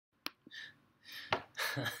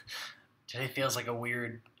Today feels like a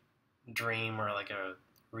weird dream or like a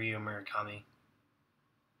Ryu Murakami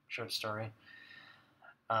short story.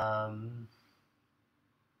 Anyway,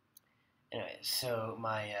 so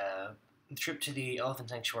my trip to the elephant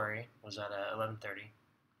sanctuary was at 11:30.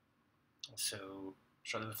 So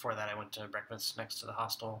shortly before that, I went to breakfast next to the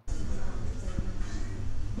hostel.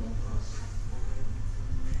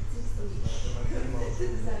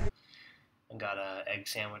 And got an egg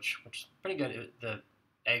sandwich, which is pretty good. The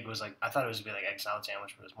egg was like, I thought it was gonna be like egg salad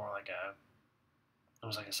sandwich, but it was more like it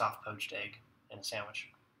was like a soft poached egg in a sandwich.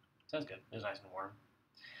 So it was good. It was nice and warm.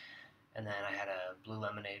 And then I had a blue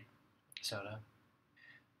lemonade soda.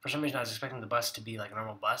 For some reason, I was expecting the bus to be like a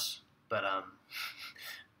normal bus, but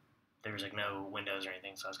there was like no windows or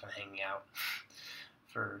anything, so I was kind of hanging out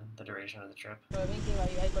for the duration of the trip.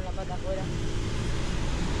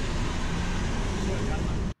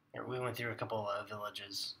 We went through a couple of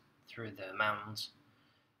villages through the mountains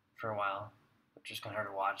for a while, which was kind of hard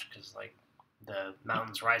to watch because like the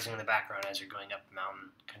mountains rising in the background as you're going up the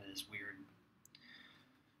mountain, kind of this weird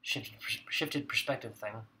shifted perspective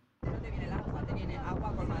thing.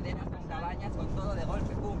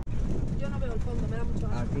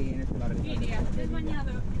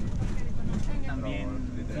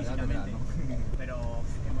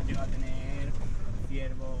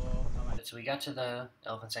 So we got to the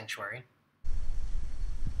elephant sanctuary.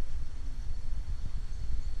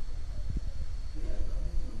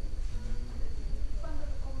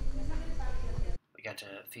 We got to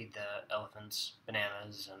feed the elephants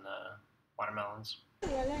bananas and watermelons.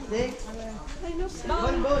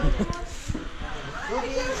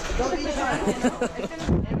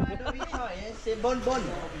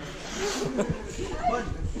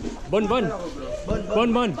 Bon.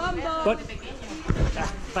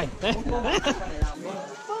 Fine.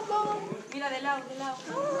 Mira, de lado.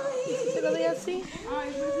 Ay, se lo doy así. Ay,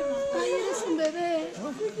 eres un bebé.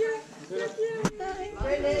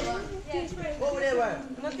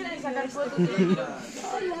 No quieren sacar fotos.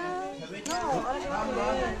 Hola. No, ahora que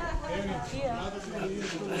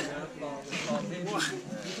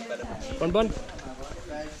Bon.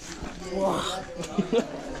 Wow.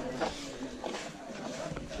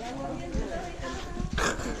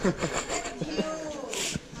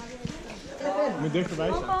 Moet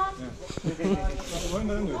dichterbij staan. Ja.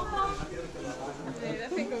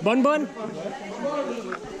 Bon.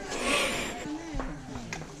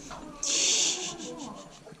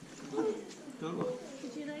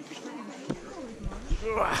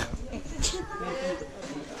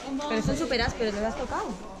 Pero son súper ásperos, ¿me lo has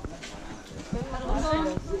tocado?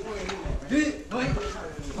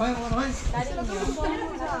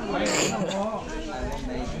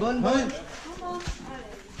 Bon.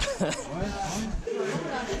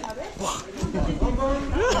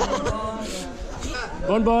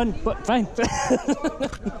 Fine.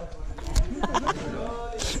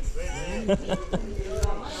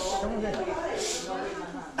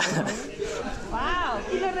 ¡Wow!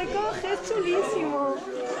 Y lo recoges, chulísimo.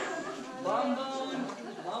 Hola,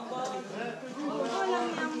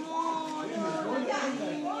 mi amor. Hola,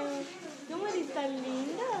 niño. ¿Cómo eres tan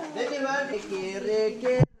linda?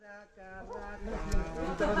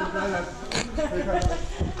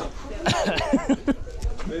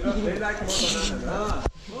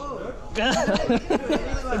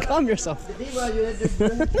 Calm yourself.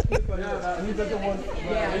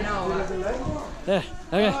 Yeah,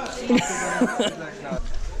 okay.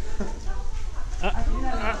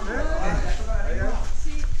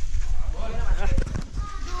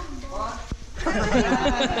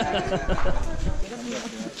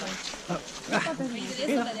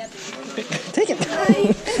 Take it.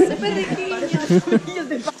 Ay, súper riquillo.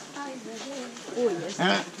 Uy,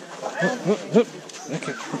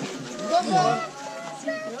 Okay.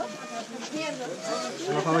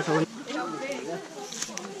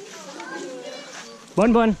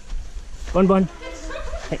 Bon.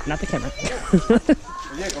 Hey, not the camera.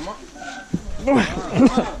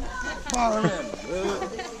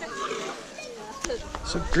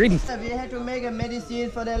 So greedy. We have to make a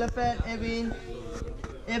medicine for the elephant every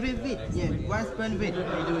week. Yeah, once per week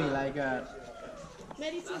we do it like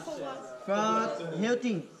medicine for what? for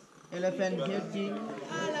healthy. Elephant healthy.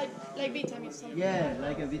 Like vitamins. Yeah,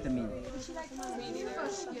 like a vitamin.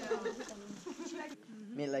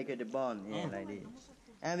 Mean like the bone, yeah, like this.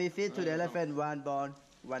 And we feed to the elephant one bone,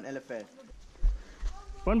 one elephant.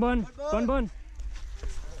 Bon.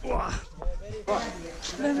 Wow.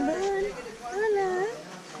 Hola.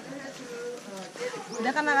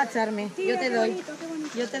 Déjame agacharme. Yo te doy.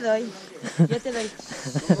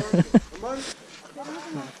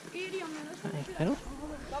 Hello?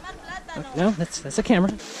 Toma plata. No, that's a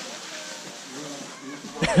camera.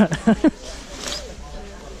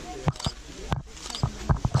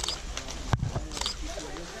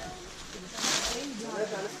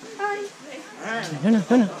 No, no,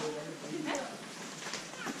 no, no. Hi.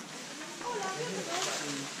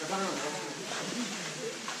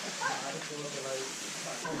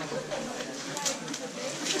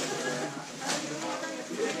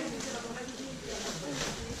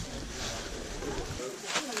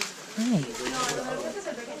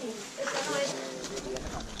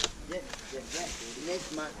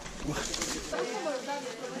 Next month.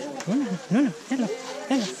 No, no, no, no. Hello,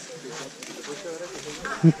 hello. What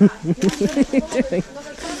are you doing?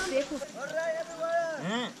 Alright, everyone.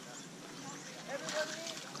 Everybody,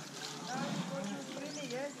 now we go to screening,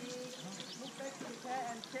 yes? Look back to the cat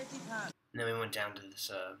and check his hand. And then we went down to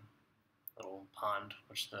this little pond,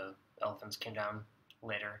 which the elephants came down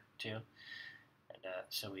later too. And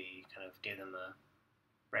so we kind of gave them a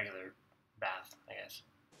regular bath, I guess.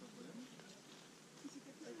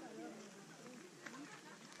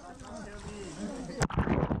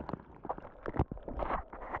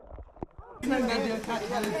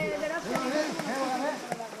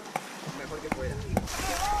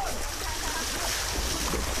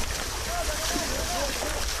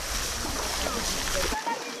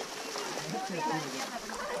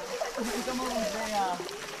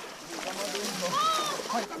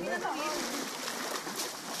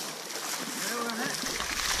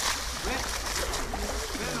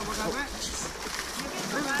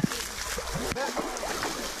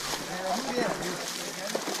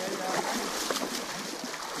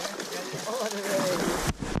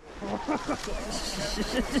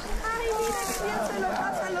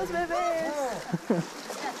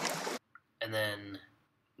 And then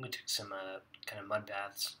we took some kind of mud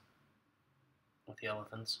baths with the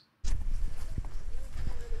elephants.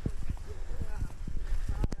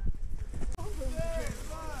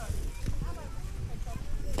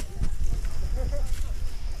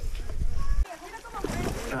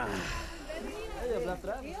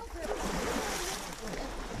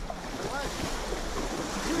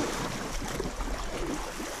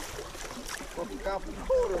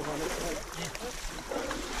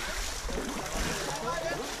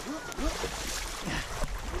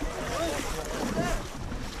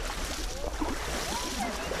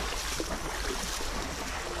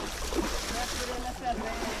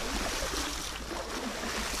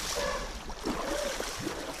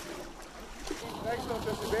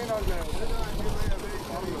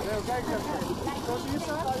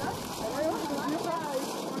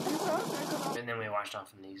 And then we washed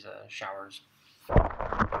off in these showers. I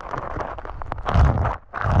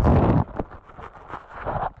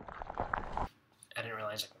didn't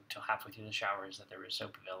realize until halfway through the showers that there was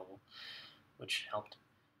soap available, which helped.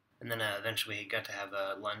 And then eventually we got to have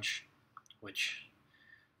lunch, which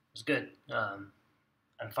was good.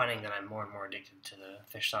 I'm finding that I'm more and more addicted to the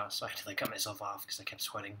fish sauce, so I had to cut myself off because I kept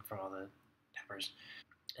sweating from all the peppers.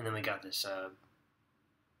 And then we got this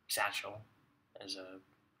satchel as a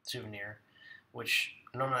souvenir, which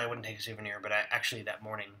normally I wouldn't take a souvenir, but actually this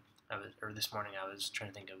morning I was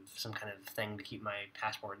trying to think of some kind of thing to keep my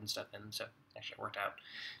passport and stuff in, so actually it worked out.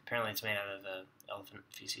 Apparently it's made out of elephant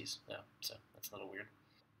feces, though, so that's a little weird.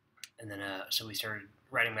 And then so we started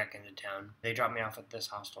riding back into town. They dropped me off at this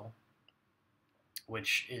hostel,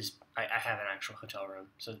 which is, I have an actual hotel room.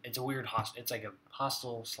 So it's a weird hostel. It's like a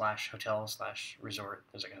hostel / hotel / resort.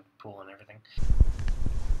 There's like a pool and everything.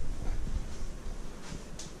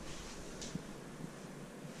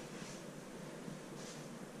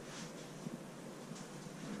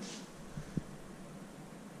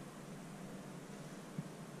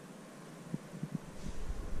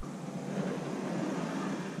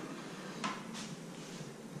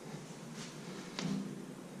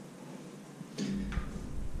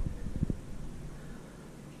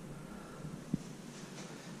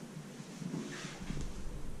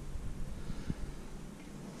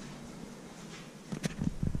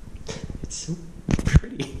 It's so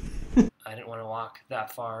pretty. I didn't want to walk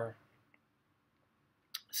that far,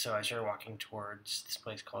 so I started walking towards this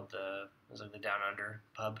place called it was like the Down Under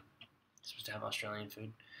pub. It's supposed to have Australian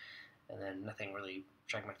food, and then nothing really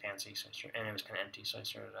struck my fancy, so and it was kind of empty, so I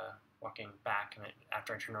started walking back, and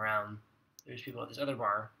after I turned around, there was people at this other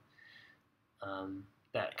bar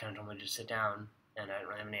that kind of told me to just sit down, and I didn't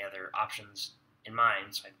really have any other options in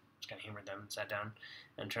mind, so I just kind of humored them and sat down,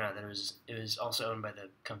 and it turned out that it was also owned by the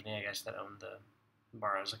company, I guess, that owned the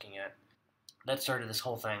bar I was looking at. That started this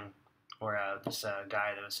whole thing where this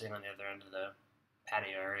guy that was sitting on the other end of the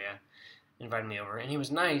patio area invited me over, and he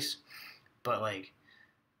was nice, but like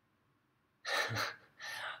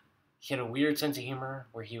he had a weird sense of humor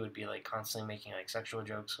where he would be like constantly making like sexual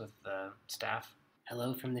jokes with the staff.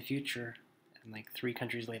 Hello from the future, and like 3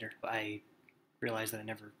 countries later, I realized that I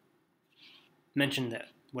never mentioned that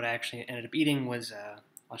what I actually ended up eating was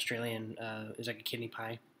Australian. It was like a kidney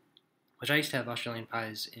pie, which I used to have Australian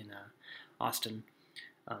pies in Austin.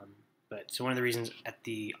 But so one of the reasons at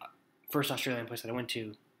the first Australian place that I went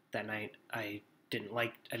to that night, I didn't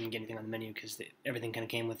get anything on the menu because everything kind of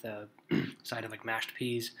came with a side of like mashed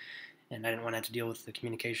peas, and I didn't want to have to deal with the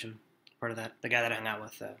communication part of that. The guy that I hung out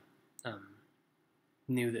with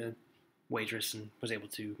knew the waitress and was able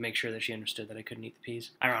to make sure that she understood that I couldn't eat the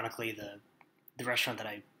peas. Ironically, the restaurant that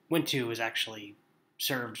I went to was actually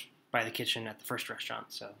served by the kitchen at the first restaurant,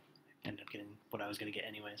 so I ended up getting what I was going to get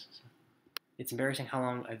anyways. So. It's embarrassing how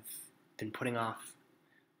long I've been putting off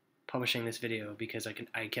publishing this video because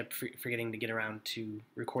I kept forgetting to get around to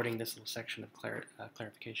recording this little section of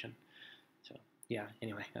clarification. So yeah,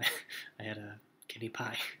 anyway, I had a kidney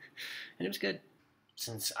pie, and it was good.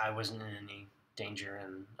 Since I wasn't in any danger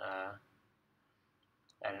and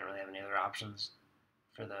I didn't really have any other options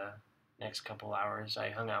for the next couple hours, I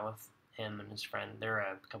hung out with him and his friend. There were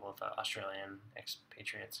a couple of Australian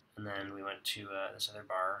expatriates, and then we went to this other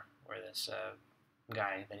bar where this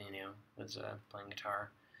guy that he knew was playing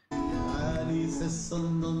guitar. And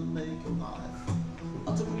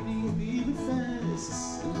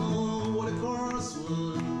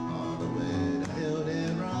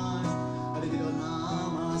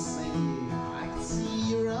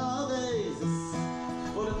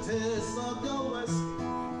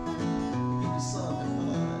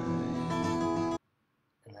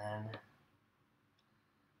then,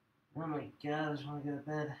 oh my god, I just want to go to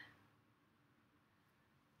bed.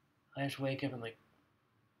 I just wake up and like,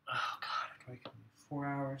 oh god, I have to wake up in 4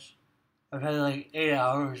 hours. I've had like 8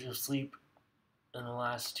 hours of sleep in the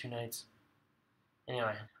last 2 nights.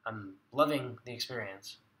 Anyway, I'm loving the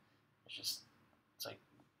experience. It's like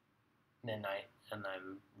midnight and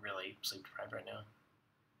I'm really sleep deprived right now.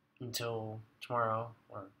 Until tomorrow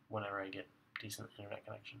or whenever I get decent internet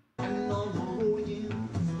connection.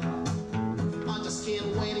 I just can't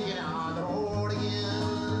wait